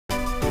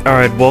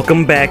Alright,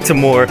 welcome back to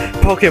more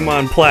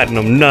Pokemon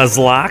Platinum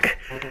Nuzlocke.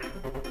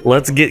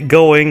 Let's get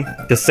going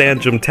to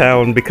Sandgem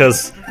Town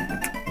because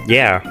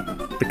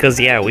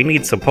we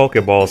need some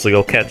Pokeballs to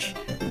go catch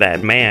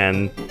that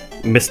man,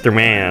 Mr.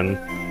 Man.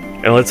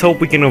 And let's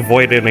hope we can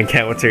avoid an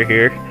encounter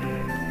here,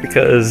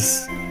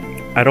 because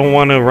I don't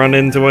want to run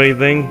into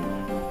anything.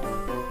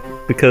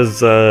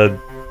 Because,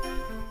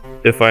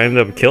 if I end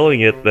up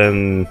killing it,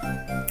 then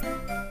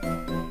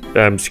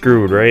I'm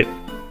screwed, right?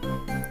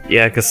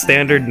 Yeah, because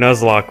standard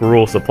Nuzlocke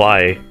rules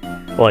apply.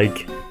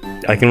 Like,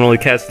 I can only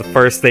catch the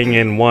first thing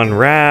in one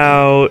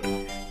route.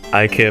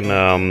 I can,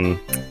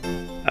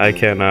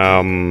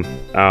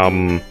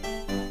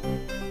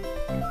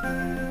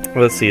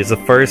 let's see, it's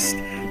the first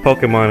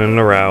Pokemon in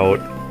the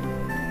route.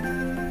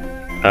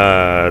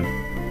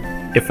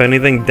 If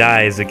anything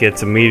dies, it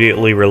gets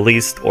immediately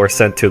released or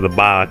sent to the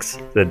box,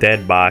 the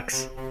dead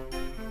box.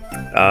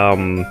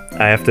 I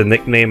have to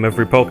nickname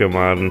every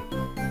Pokemon.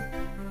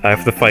 I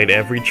have to fight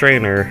every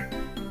trainer.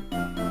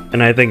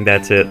 And I think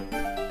that's it.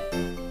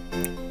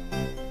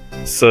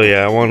 So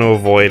yeah, I want to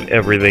avoid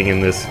everything in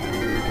this.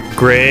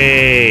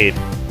 Great!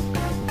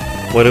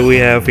 What do we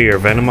have here?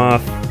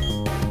 Venomoth?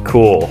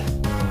 Cool.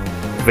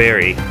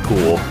 Very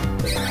cool,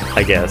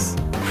 I guess.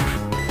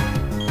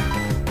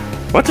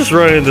 I'll just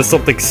run into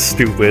something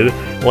stupid,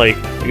 like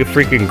a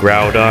freaking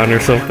Groudon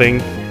or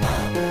something.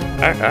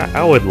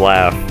 I would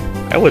laugh.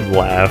 I would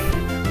laugh.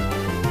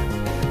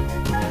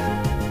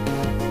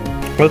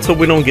 Let's hope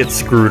we don't get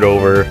screwed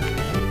over.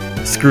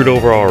 Screwed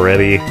over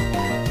already.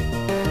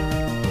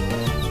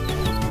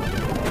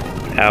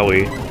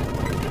 Owie.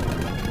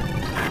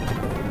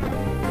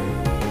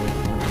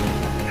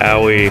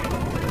 Owie.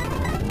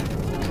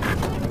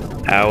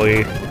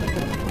 Owie.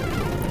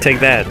 Take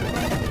that.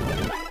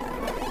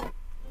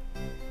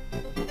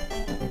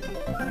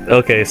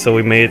 Okay, so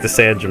we made it to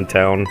Sandgem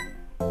Town.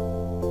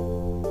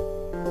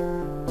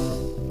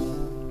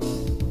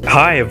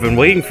 Hi, I've been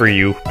waiting for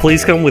you.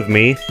 Please come with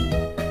me.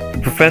 The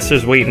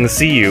professor's waiting to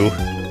see you.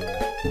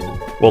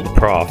 Well, the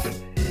prof.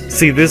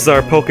 See, this is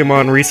our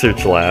Pokemon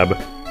research lab.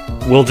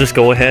 We'll just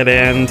go ahead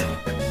and...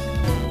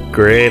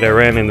 Great, I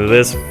ran into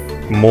this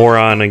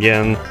moron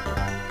again.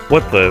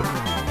 What the...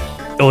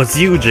 Oh, it's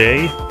you,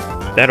 Jay.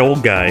 That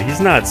old guy.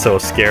 He's not so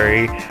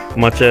scary,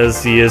 much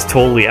as he is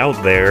totally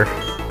out there.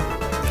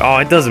 Oh,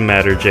 it doesn't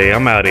matter, Jay.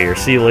 I'm out of here.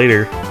 See you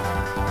later.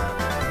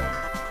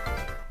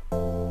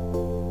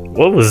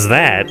 What was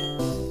that?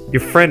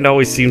 Your friend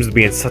always seems to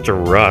be in such a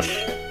rush.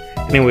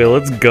 Anyway,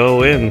 let's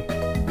go in.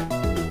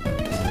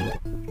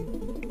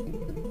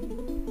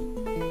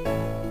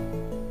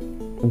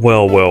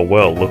 Well,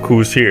 look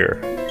who's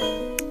here.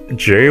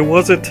 Jay,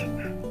 was it?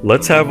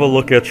 Let's have a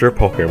look at your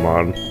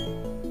Pokemon.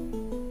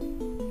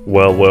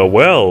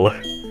 Well.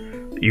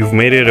 You've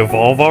made it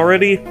evolve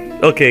already?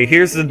 Okay,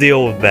 here's the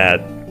deal with that.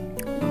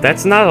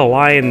 That's not a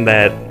line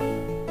that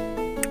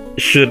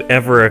should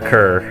ever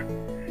occur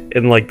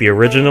in, like, the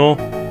original.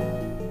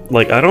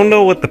 Like, I don't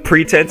know what the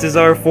pretenses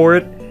are for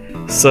it.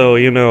 So,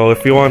 you know,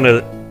 if you want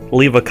to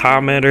leave a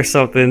comment or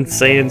something,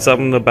 saying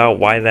something about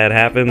why that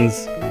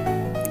happens,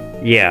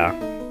 yeah.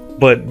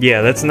 But,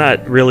 yeah, that's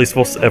not really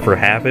supposed to ever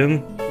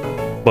happen.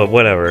 But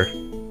whatever.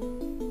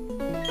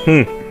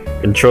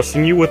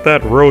 Entrusting you with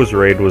that Rose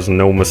Raid was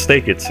no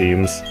mistake, it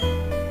seems.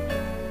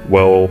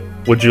 Well,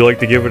 would you like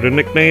to give it a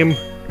nickname?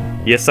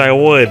 Yes, I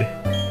would.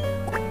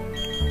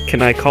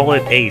 Can I call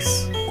it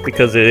Ace?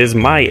 Because it is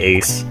my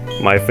Ace.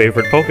 My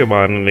favorite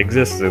Pokemon in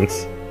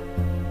existence.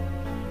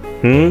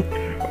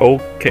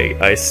 Okay,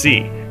 I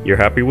see. You're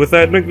happy with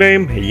that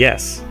nickname?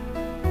 Yes.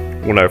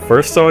 When I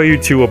first saw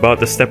you two about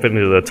to step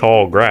into the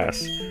tall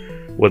grass,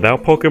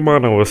 without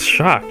Pokemon, I was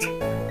shocked.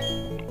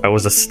 I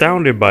was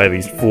astounded by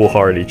these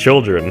foolhardy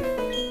children.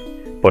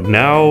 But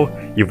now,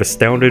 you've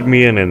astounded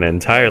me in an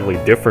entirely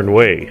different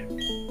way.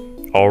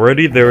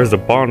 Already there is a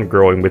bond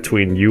growing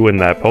between you and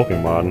that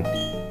Pokemon.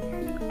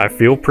 I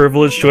feel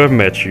privileged to have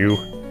met you.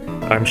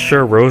 I'm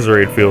sure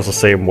Roserade feels the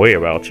same way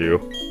about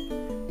you.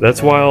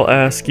 That's why I'll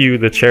ask you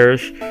to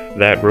cherish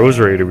that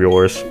Roserade of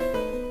yours.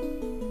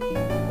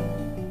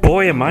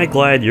 Boy, am I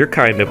glad you're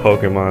kind to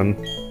Pokemon.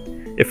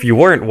 If you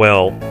weren't,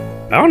 well,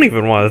 I don't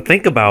even want to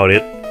think about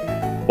it.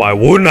 Why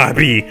wouldn't I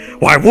be?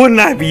 Why wouldn't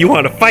I be? You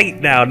want to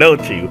fight now,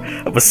 don't you?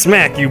 I'ma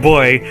smack you,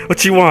 boy.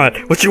 What you want?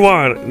 What you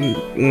want?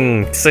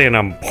 Saying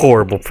I'm a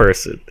horrible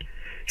person.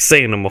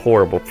 Saying I'm a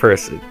horrible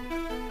person.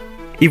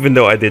 Even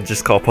though I did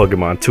just call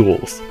Pokemon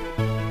tools.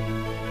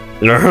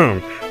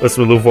 Let's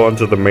move on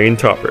to the main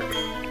topic.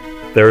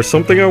 There is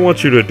something I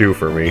want you to do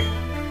for me.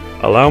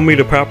 Allow me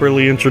to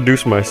properly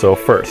introduce myself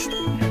first.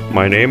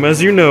 My name,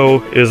 as you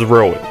know, is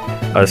Rowan.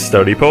 I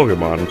study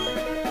Pokemon.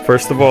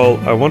 First of all,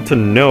 I want to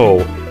know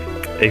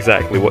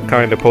exactly what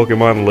kind of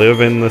Pokemon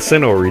live in the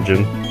Sinnoh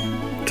region.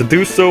 To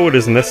do so, it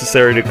is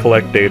necessary to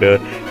collect data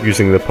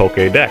using the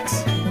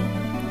Pokédex.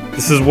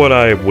 This is what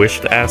I wish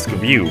to ask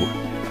of you.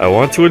 I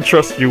want to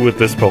entrust you with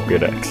this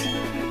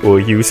Pokédex. Will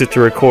you use it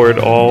to record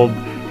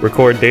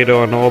data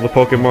on all the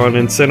Pokemon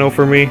in Sinnoh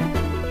for me?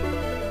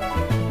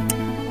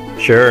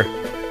 Sure.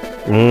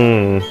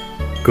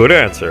 Good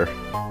answer.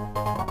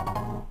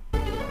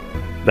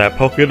 That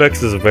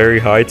Pokédex is a very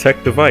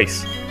high-tech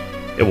device.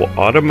 It will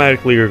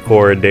automatically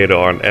record data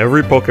on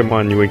every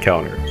Pokemon you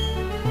encounter.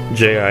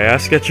 Jay, I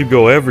ask that you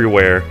go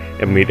everywhere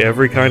and meet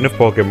every kind of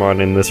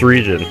Pokemon in this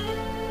region.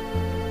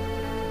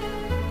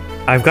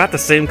 I've got the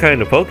same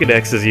kind of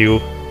Pokédex as you.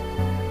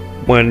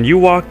 When you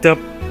walked up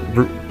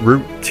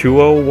Route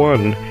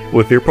 201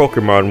 with your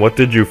Pokemon, what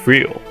did you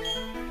feel?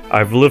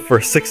 I've lived for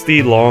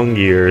 60 long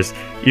years.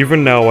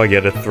 Even now I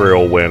get a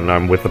thrill when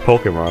I'm with a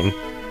Pokemon.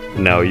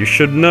 Now you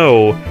should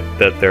know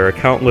that there are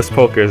countless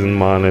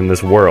Pokemon in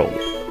this world.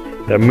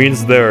 That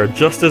means there are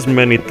just as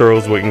many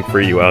thrills waiting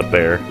for you out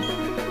there.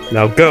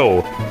 Now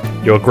go!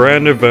 Your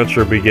grand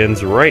adventure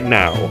begins right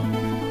now.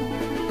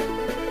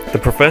 The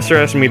professor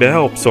asked me to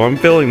help, so I'm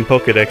filling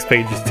Pokédex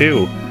pages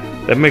too.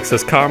 That makes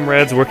us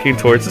comrades working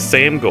towards the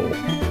same goal.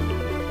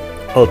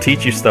 I'll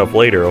teach you stuff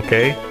later,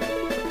 okay?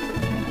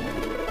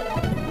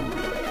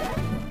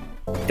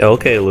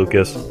 Okay,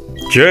 Lucas.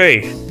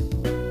 Jay!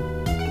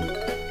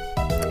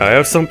 I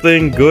have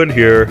something good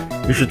here.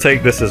 You should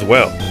take this as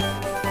well.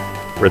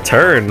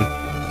 Return?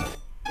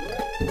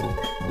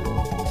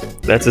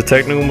 That's a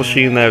technical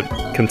machine that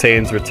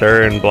contains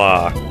return,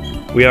 blah.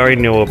 We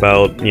already know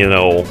about, you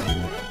know,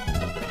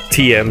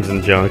 TMs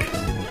and junk.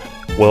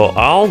 Well,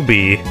 I'll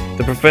be.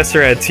 The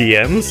professor had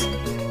TMs?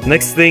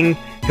 Next thing,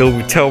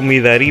 he'll tell me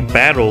that he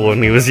battled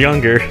when he was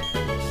younger.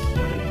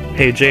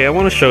 Hey Jay, I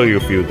want to show you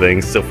a few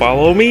things, so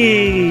follow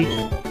me!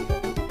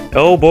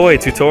 Oh boy,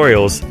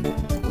 tutorials.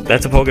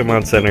 That's a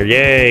Pokemon Center,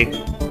 yay!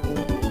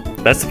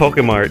 That's the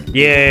Pokemart,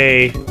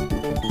 yay!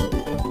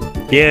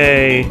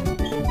 Yay!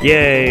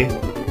 Yay!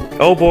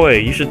 Oh boy,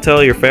 you should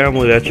tell your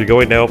family that you're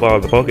going to help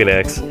out with the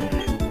Pokédex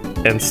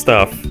and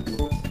stuff.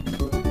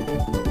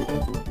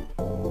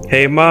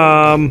 Hey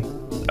Mom!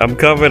 I'm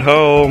coming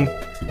home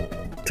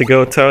to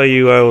go tell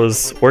you I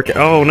was working-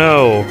 oh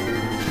no!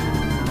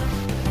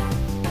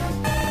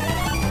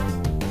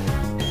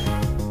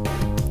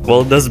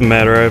 Well, it doesn't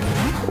matter,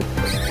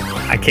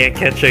 I can't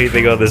catch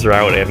anything on this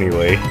route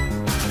anyway.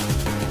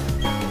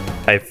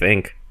 I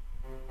think.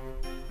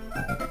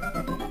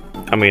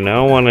 I mean, I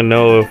don't want to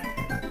know if...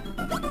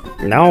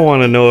 Now I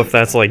want to know if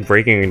that's like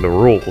breaking the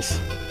rules.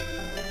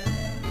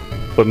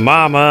 But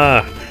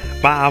Mama!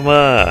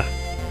 Mama!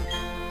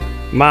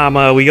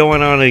 Mama, we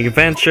going on an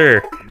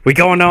adventure! We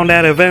going on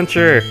that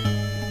adventure!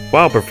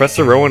 Wow,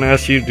 Professor Rowan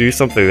asked you to do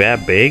something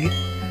that big?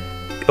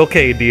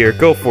 Okay, dear,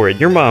 go for it.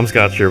 Your mom's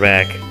got your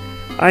back.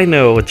 I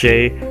know,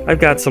 Jay. I've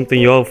got something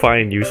you'll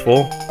find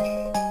useful.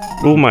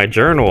 Ooh, my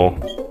journal.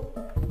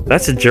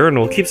 That's a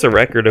journal. It keeps a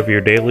record of your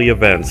daily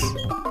events.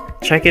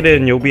 Check it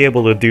in, you'll be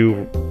able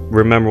to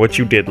remember what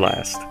you did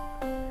last.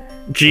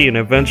 Gee,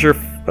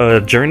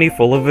 a journey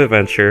full of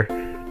adventure.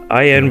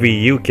 I envy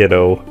you,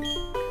 kiddo.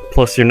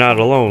 Plus, you're not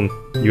alone.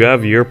 You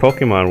have your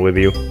Pokemon with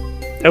you.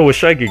 I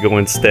wish I could go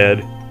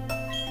instead.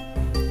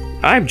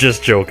 I'm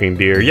just joking,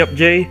 dear. Yep,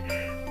 Jay.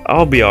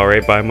 I'll be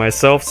alright by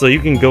myself, so you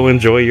can go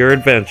enjoy your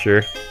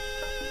adventure.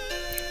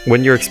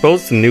 When you're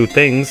exposed to new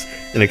things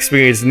and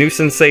experience new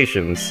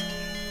sensations,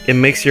 it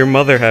makes your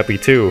mother happy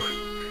too.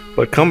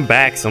 But come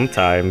back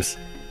sometimes.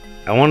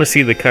 I want to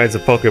see the kinds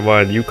of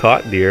Pokemon you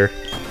caught, dear.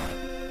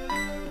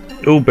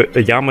 Ooh, but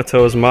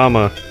Yamato's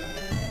mama.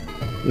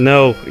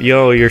 No,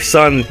 yo, your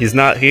son, he's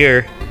not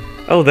here.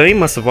 Oh, then he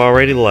must have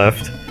already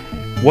left.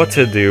 What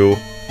to do?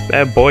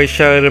 That boy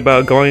shouted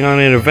about going on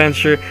an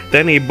adventure,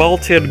 then he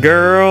bolted,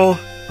 girl.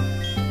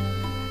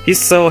 He's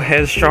so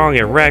headstrong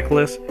and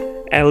reckless.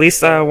 At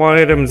least I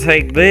wanted him to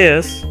take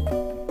this.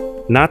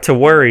 Not to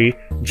worry,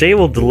 Jay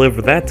will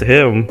deliver that to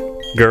him,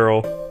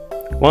 girl.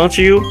 Won't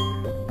you?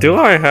 Do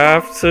I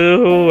have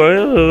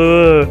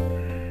to?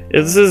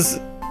 Is this...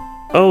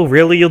 Oh,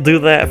 really? You'll do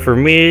that for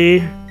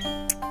me?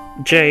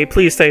 Jay,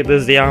 please take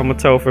this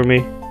Yamato for me.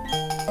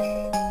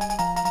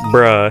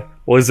 Bruh,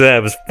 was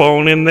that his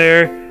phone in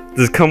there?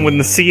 Does it come with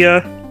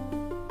Nasia?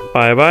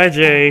 Bye-bye,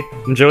 Jay.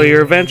 Enjoy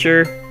your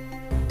adventure.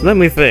 Let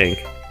me think.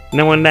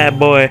 Knowing that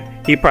boy,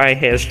 he probably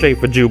head straight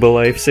for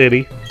Jubilife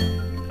City.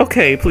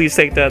 Okay, please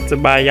take that to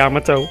my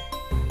Yamato.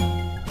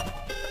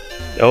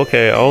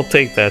 Okay, I'll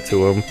take that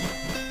to him.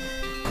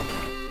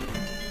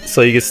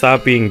 So you can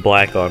stop being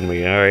black on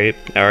me, alright?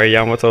 Alright,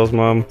 Yamato's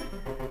mom.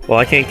 Well,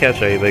 I can't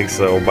catch anything,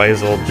 so might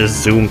as well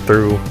just zoom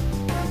through.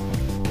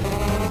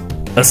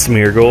 A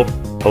Smeargle.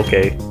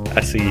 Okay,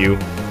 I see you.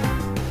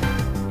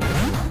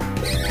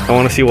 I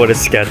want to see what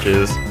his sketch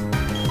is.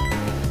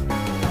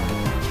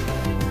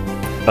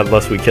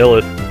 Unless we kill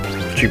it,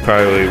 which we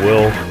probably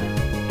will.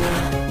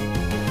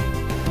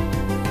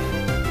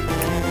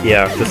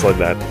 Yeah, just like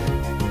that.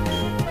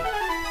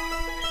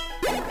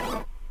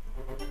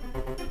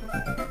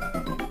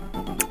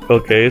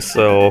 Okay,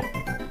 so...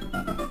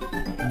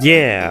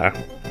 yeah!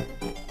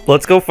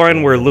 Let's go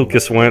find where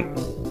Lucas went.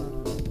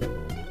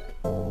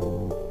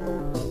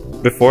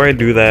 Before I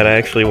do that, I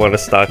actually want to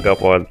stock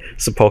up on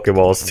some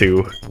Pokeballs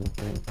too.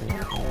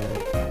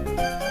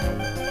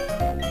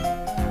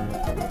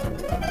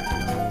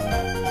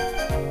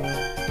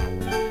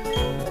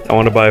 I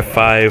want to buy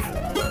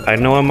 5. I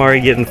know I'm already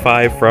getting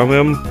 5 from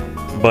him,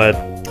 but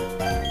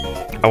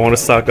I want to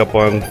stock up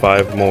on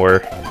 5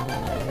 more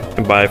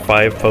and buy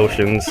 5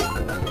 potions.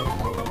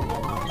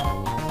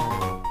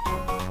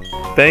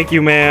 Thank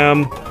you,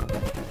 ma'am.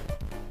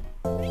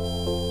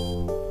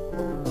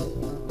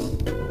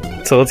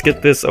 So let's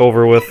get this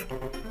over with.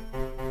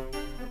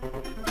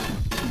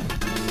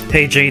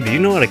 Hey Jay, do you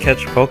know how to catch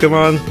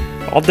Pokemon?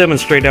 I'll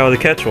demonstrate how to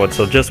catch one,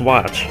 so just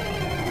watch.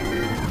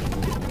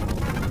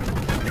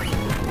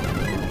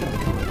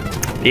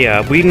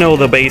 Yeah, we know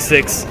the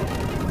basics.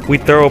 We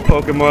throw a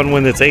Pokemon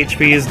when its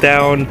HP is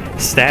down,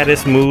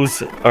 status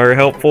moves are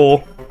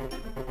helpful,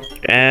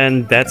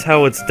 and that's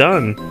how it's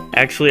done.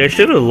 Actually, I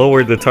should have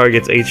lowered the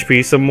target's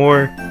HP some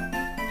more.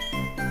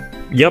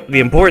 Yup, the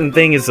important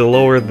thing is to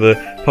lower the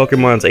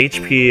Pokemon's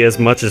HP as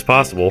much as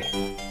possible.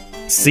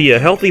 See, a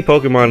healthy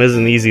Pokemon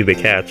isn't easy to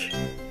catch.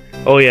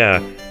 Oh yeah,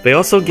 they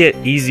also get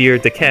easier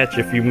to catch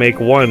if you make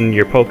one of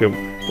your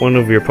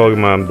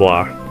Pokemon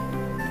blah.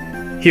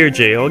 Here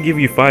Jay, I'll give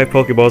you 5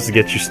 Pokeballs to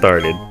get you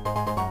started.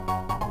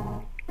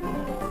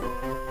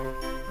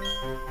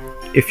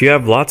 If you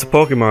have lots of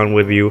Pokemon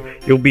with you,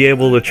 you'll be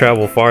able to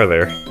travel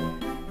farther.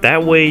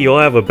 That way you'll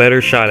have a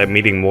better shot at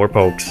meeting more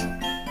Pokes.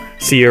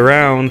 See you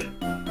around!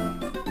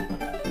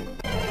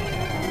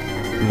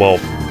 Well,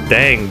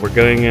 dang, we're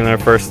getting in our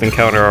first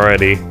encounter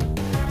already.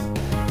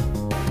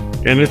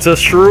 And it's a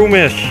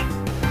Shroomish!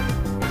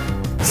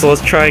 So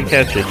let's try and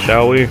catch it,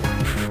 shall we?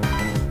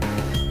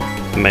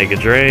 Mega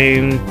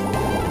Drain.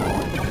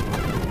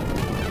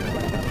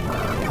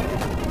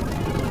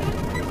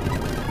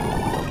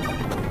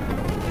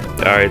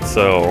 Alright,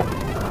 so...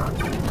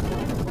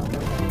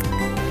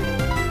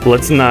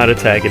 let's not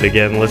attack it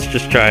again, let's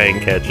just try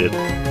and catch it.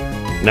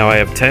 Now I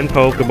have 10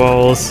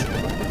 Pokeballs.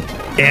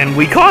 And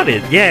we caught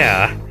it!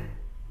 Yeah!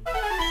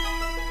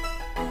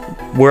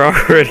 We're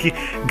already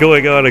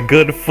going on a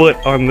good foot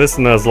on this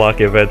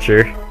Nuzlocke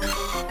adventure.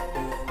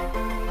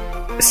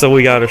 So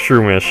we got a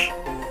Shroomish.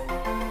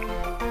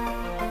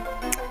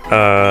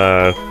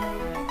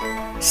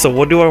 So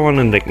what do I want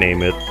to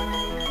nickname it?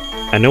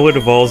 I know it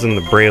evolves in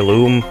the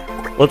Breloom.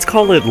 Let's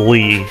call it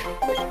Lee.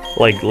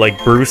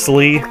 Like Bruce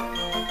Lee.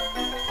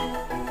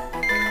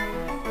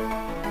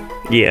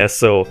 Yeah,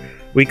 so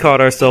we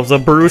caught ourselves a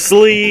Bruce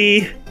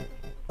Lee!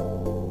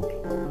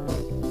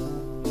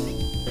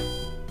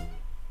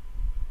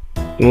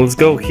 Let's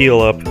go heal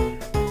up.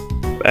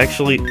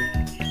 Actually,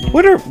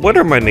 what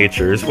are my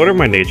natures? What are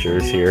my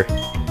natures here?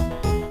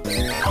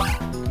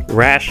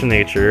 Rash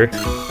nature.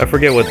 I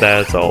forget what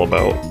that's all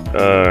about.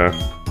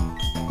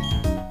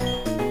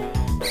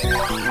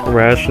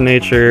 Rash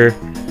nature.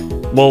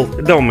 Well,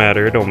 it don't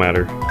matter, it don't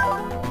matter.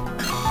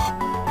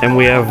 And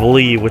we have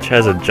Lee, which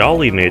has a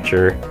jolly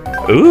nature.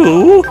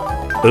 Ooh!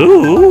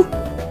 Ooh!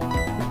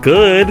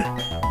 Good!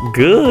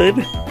 Good!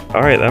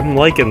 Alright, I'm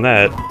liking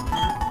that.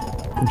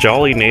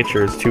 Jolly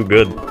nature is too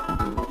good.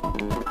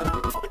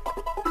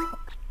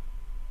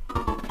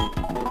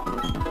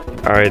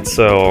 Alright,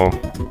 so...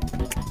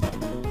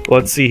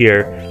 let's see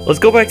here. Let's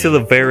go back to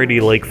the Verity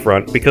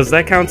Lakefront, because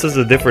that counts as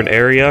a different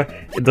area.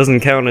 It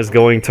doesn't count as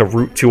going to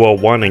Route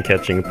 201 and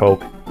catching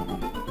Poke.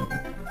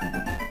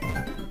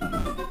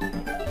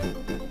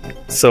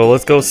 So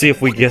let's go see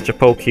if we catch a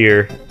Poke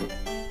here.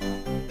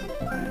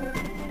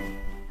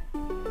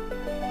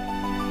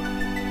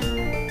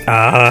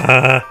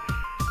 Ah,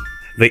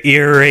 the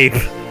ear rape.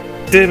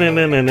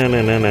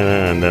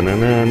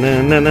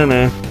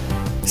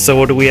 So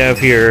what do we have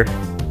here?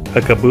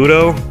 A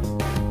Kabuto?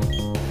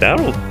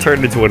 That'll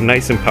turn into a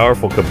nice and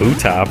powerful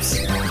Kabutops.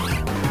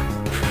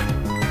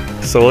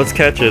 So let's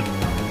catch it.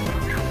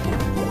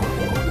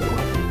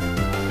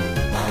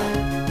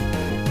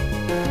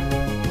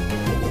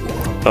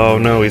 Oh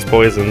no, he's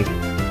poisoned.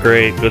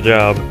 Great, good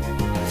job.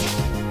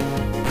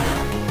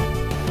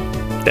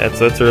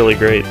 That's really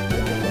great.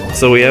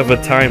 So we have a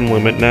time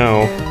limit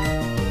now.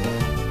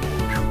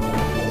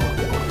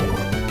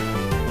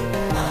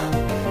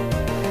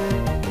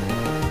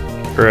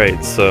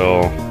 Right,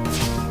 so...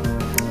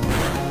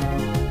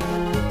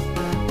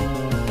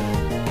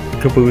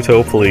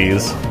 Kabuto,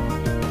 please.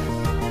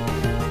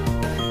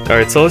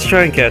 Alright, so let's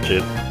try and catch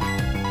it.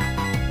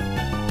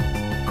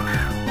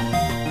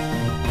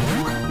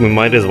 We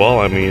might as well,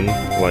 I mean,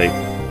 like...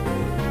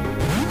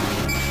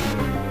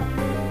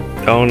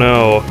 oh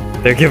no,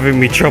 they're giving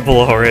me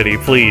trouble already,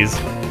 please.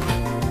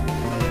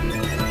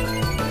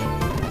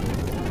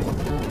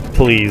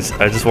 Please,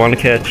 I just want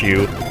to catch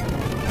you.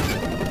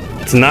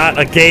 It's not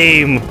a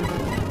game!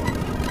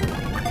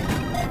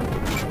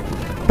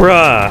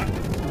 Bruh!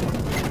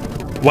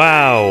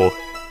 Wow!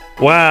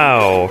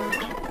 Wow!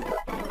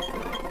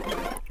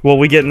 Well,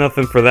 we get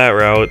nothing for that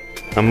route.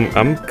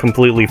 I'm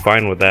completely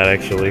fine with that,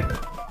 actually.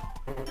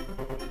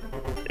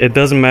 It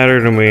doesn't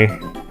matter to me.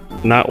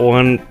 Not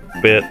one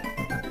bit.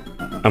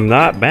 I'm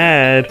not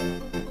mad.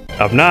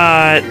 I'm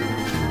not!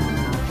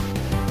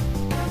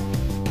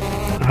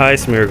 Hi,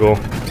 Smeargle.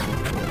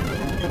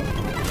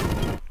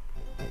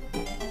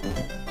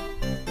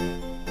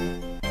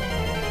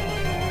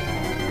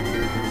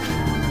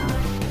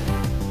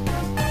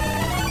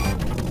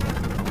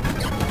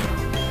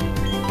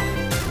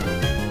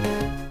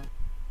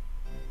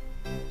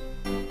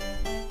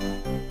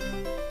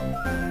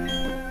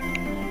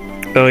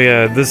 Oh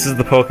yeah, this is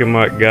the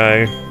Pokemon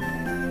guy.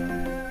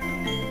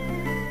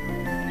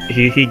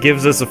 He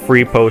gives us a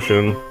free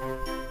potion.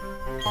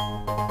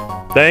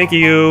 Thank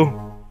you!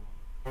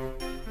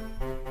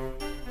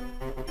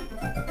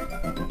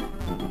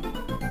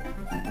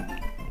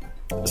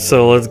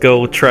 So let's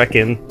go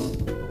trekking.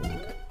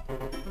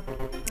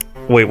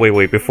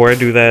 Wait, before I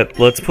do that,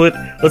 let's put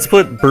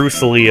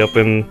Bruce Lee up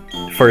in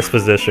first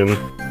position.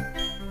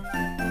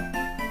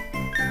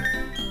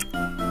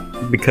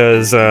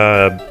 Because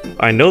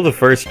I know the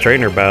first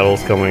trainer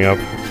battle's coming up.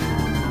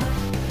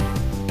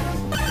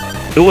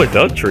 Ooh, a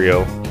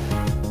Dugtrio.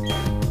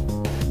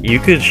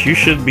 You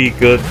should be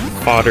good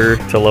fodder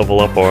to level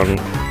up on.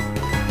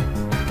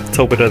 Let's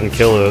hope it doesn't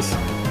kill us.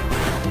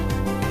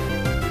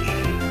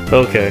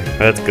 Okay,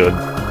 that's good.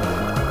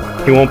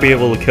 He won't be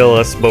able to kill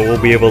us, but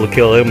we'll be able to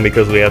kill him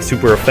because we have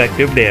super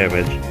effective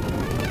damage.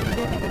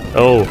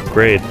 Oh,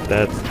 great,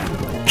 that's...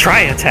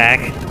 Tri-attack?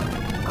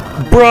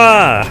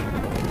 Bruh!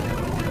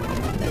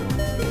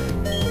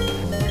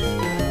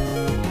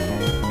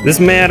 This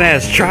man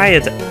has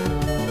tri-attack.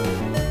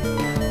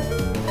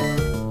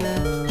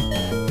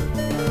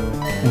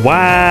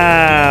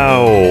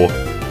 Wow!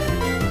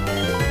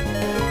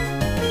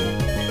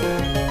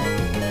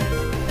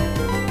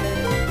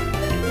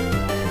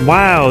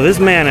 Wow, this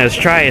man has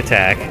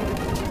tri-attack.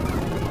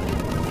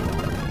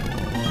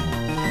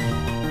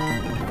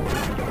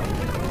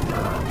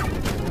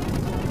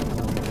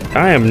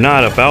 I am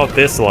not about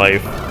this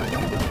life.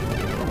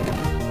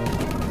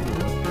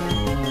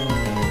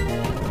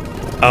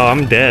 Oh,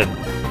 I'm dead.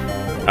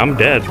 I'm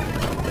dead.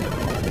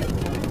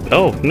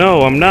 Oh,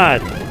 no, I'm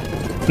not.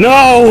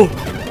 No!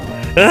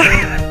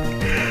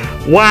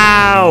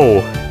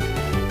 Wow!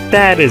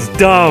 That is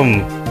dumb.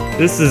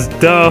 This is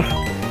dumb.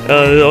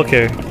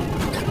 Okay.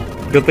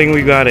 Good thing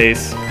we got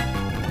Ace.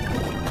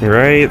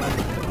 Right?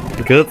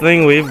 Good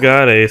thing we've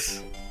got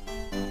Ace.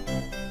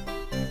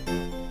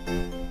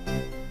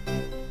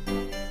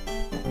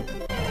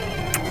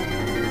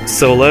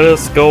 So let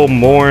us go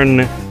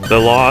mourn the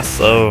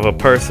loss of a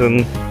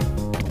person,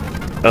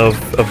 of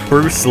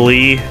Bruce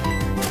Lee.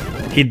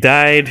 He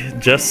died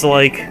just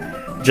like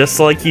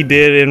he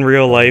did in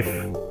real life.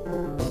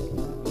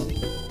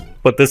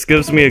 But this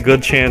gives me a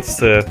good chance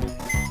to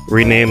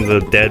rename the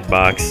dead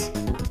box.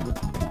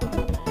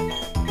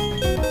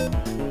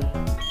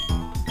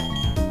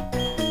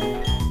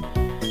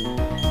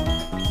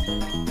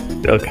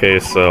 Okay,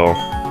 so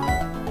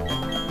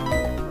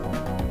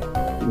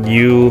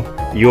you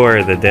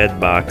are the dead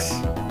box.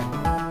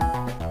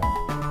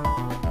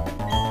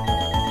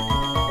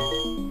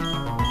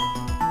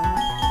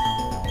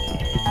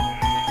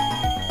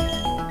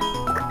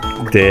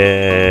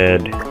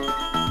 Dead.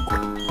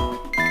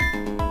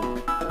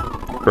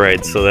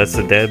 Right, so that's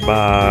the dead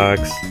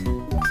box.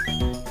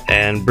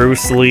 And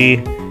Bruce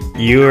Lee,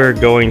 you are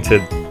going to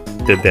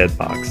the dead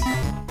box.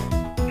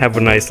 Have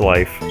a nice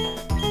life.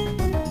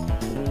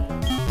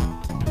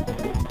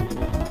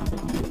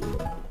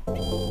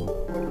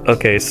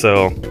 Okay,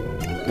 so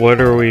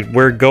what are we?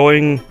 We're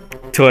going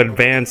to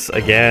advance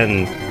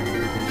again.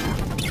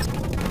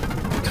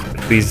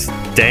 These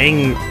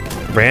dang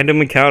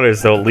random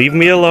encounters, though, leave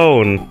me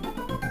alone.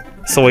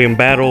 So we can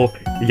battle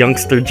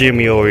youngster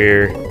Jimmy over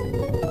here.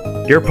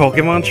 You're a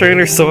Pokemon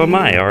trainer, so am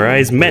I. Our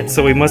eyes met,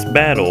 so we must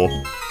battle.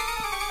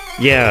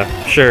 Yeah,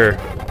 sure.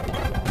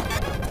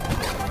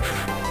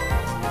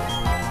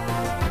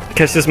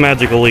 Catch this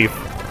magical leaf.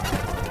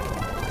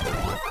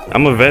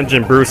 I'm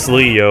avenging Bruce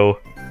Lee, yo.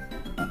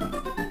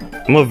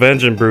 I'm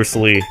avenging Bruce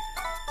Lee.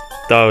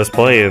 Thought I was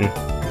playing.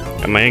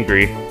 I'm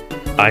angry.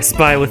 I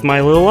spy with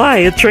my little eye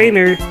a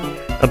trainer.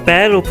 A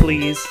battle,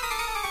 please.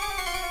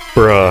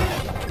 Bruh.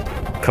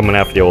 Coming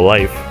after your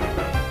life.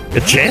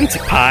 A gent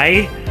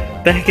pie?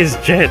 The heck is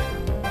Jet?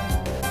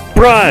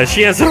 Bruh,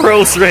 she has a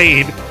roast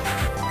raid!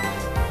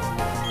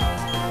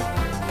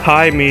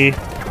 Hi, me.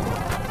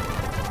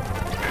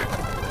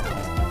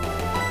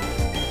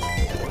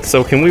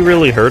 So can we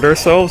really hurt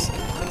ourselves?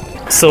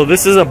 So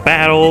this is a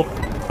battle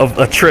of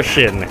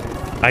attrition.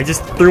 I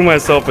just threw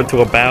myself into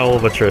a battle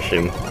of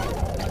attrition.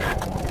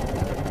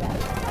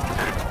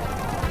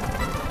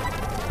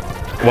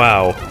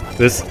 Wow,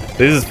 this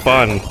is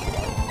fun.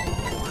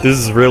 This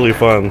is really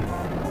fun.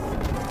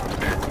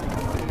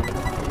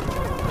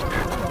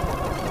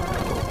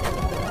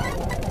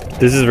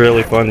 This is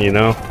really fun, you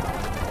know?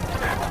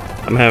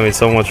 I'm having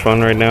so much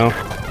fun right now.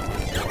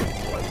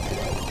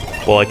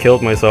 Well, I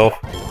killed myself.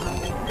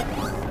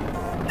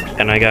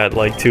 And I got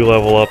like 2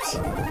 level ups.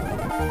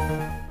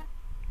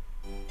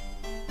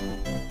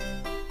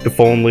 If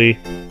only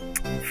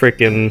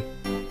frickin'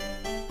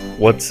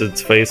 what's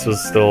its face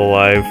was still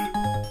alive.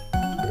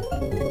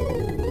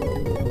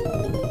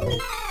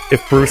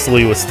 If Bruce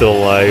Lee was still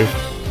alive.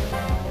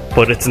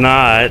 But it's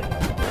not.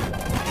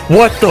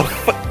 What the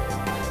fu-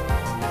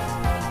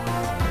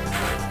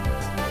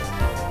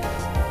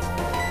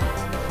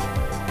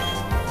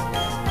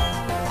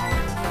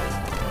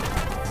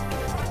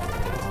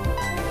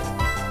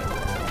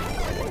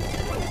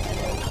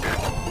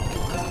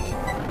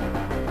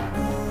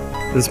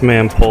 This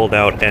man pulled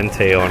out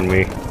Entei on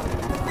me.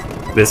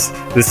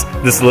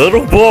 This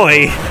little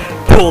boy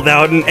pulled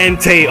out an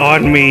Entei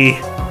on me.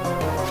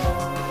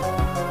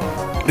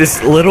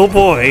 This little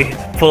boy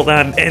pulled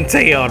out an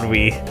Entei on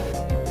me.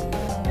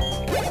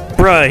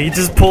 Bruh, he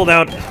just pulled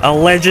out a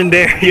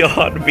legendary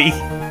on me.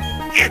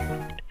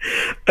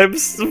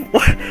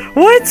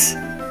 What?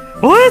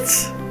 What?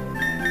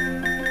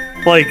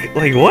 Like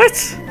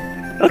what?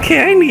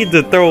 Okay, I need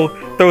to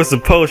throw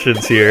some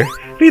potions here.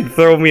 I need to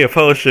throw me a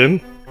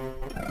potion.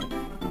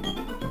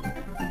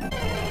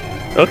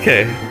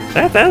 Okay,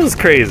 that was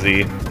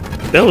crazy.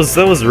 That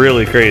was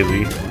really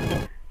crazy.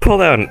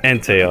 Pulled out an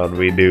Entei on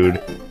me, dude.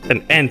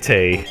 An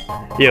Entei.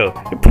 Yo,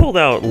 it pulled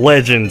out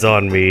legends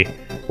on me.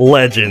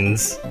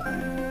 Legends.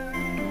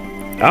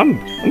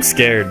 I'm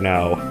scared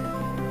now.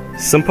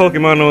 Some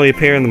Pokemon only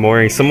appear in the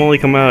morning, some only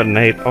come out at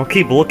night. I'll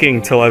keep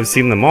looking till I've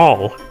seen them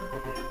all.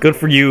 Good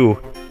for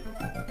you.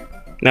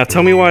 Now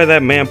tell me why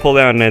that man pulled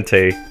out an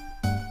Entei.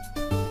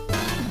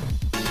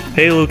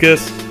 Hey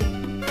Lucas.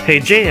 Hey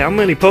Jay, how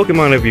many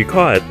Pokemon have you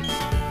caught?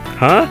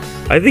 Huh?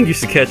 I think you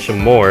should catch some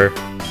more.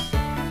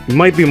 It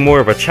might be more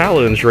of a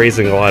challenge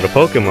raising a lot of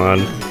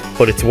Pokemon,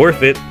 but it's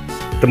worth it.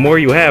 The more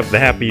you have, the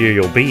happier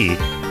you'll be.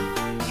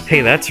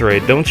 Hey, that's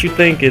right, don't you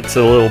think it's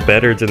a little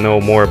better to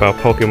know more about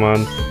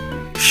Pokemon?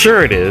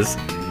 Sure it is.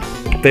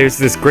 There's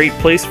this great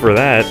place for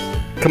that.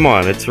 Come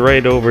on, it's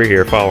right over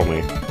here, follow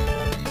me.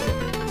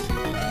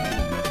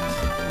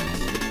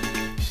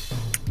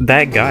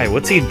 That guy,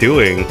 what's he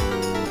doing?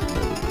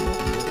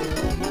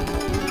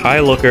 Hi,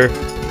 Looker.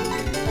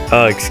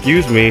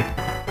 Excuse me.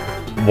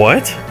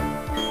 What?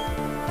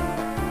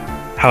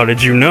 How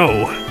did you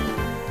know?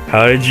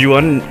 How did you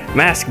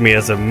unmask me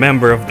as a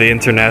member of the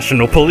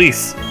International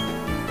Police?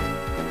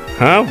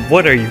 Huh?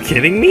 What, are you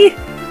kidding me?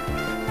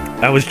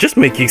 I was just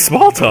making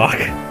small talk.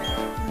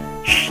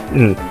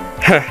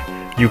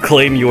 You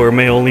claim you are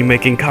only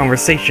making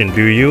conversation,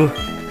 do you?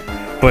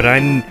 But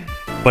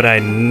I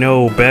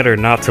know better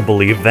not to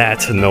believe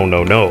that. No.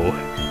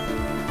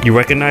 You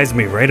recognized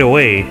me right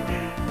away,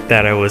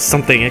 that I was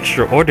something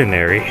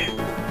extraordinary.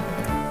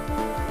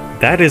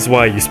 That is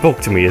why you spoke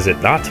to me, is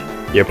it not?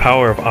 Your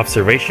power of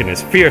observation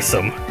is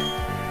fearsome.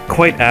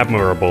 Quite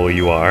admirable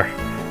you are.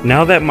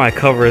 Now that my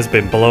cover has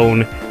been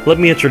blown, let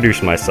me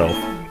introduce myself.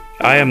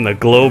 I am the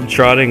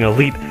globe-trotting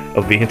elite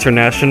of the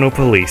International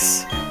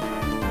Police.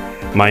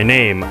 My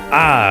name?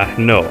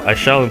 No, I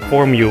shall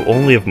inform you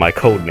only of my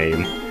code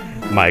name.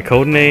 My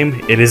code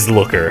name? It is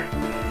Looker.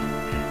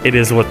 It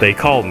is what they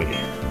call me.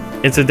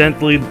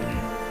 Incidentally,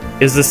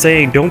 is the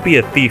saying, don't be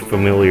a thief,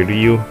 familiar to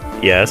you?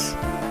 Yes.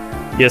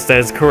 Yes, that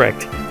is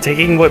correct.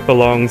 Taking what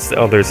belongs to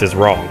others is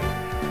wrong.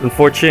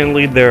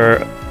 Unfortunately, there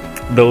are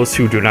those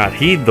who do not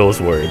heed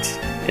those words.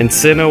 In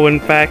Sinnoh, in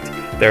fact,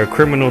 there are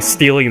criminals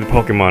stealing the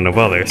Pokemon of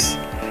others.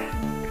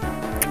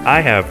 I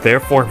have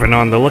therefore been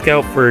on the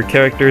lookout for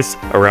characters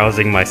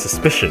arousing my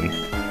suspicion.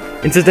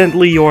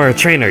 Incidentally, you are a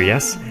trainer,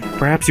 yes?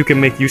 Perhaps you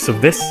can make use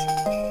of this?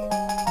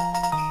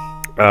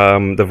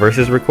 The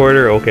versus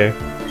recorder? Okay.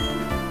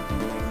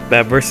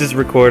 That versus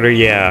recorder,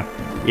 yeah,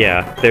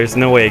 there's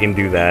no way I can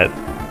do that.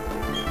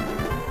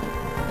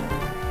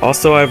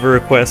 Also, I have a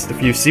request.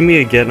 If you see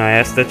me again, I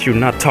ask that you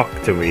not talk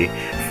to me,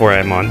 for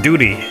I'm on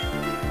duty.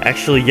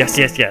 Actually, yes.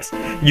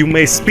 You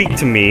may speak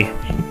to me.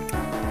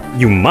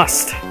 You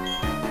must.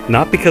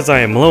 Not because I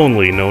am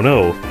lonely,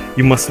 no.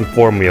 You must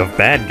inform me of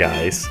bad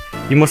guys.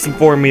 You must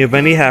inform me of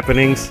any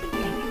happenings.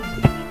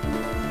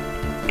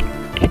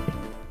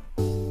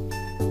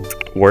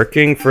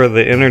 Working for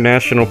the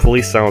International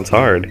Police sounds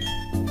hard.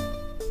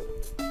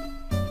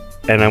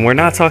 And we're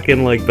not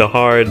talking like the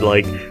hard,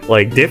 like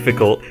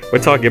difficult. We're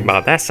talking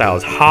about that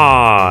sounds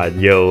hard,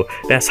 yo.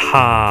 That's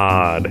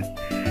hard.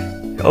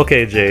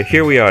 Okay, Jay,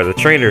 here we are, the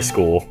trainer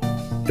school.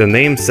 The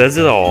name says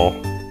it all.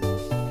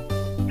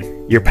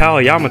 Your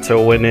pal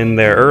Yamato went in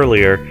there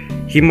earlier.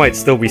 He might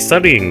still be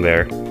studying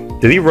there.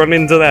 Did he run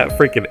into that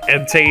freaking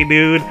Entei,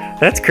 dude?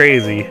 That's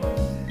crazy.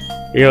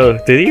 Yo,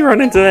 did he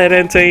run into that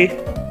Entei?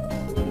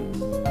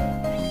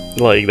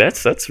 Like,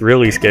 that's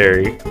really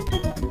scary.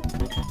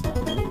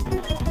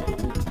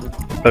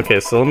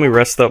 Okay, so let me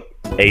rest up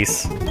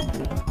Ace.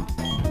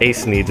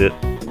 Ace needs it.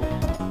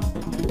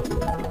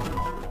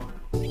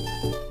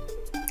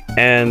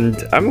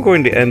 And I'm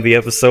going to end the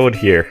episode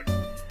here.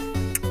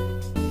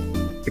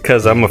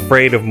 Because I'm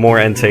afraid of more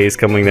Enteis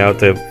coming out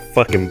to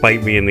fucking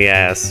bite me in the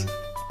ass.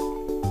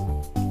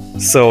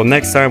 So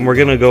next time we're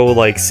gonna go,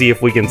 like, see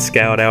if we can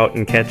scout out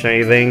and catch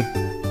anything.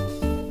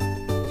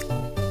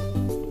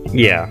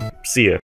 Yeah, see ya.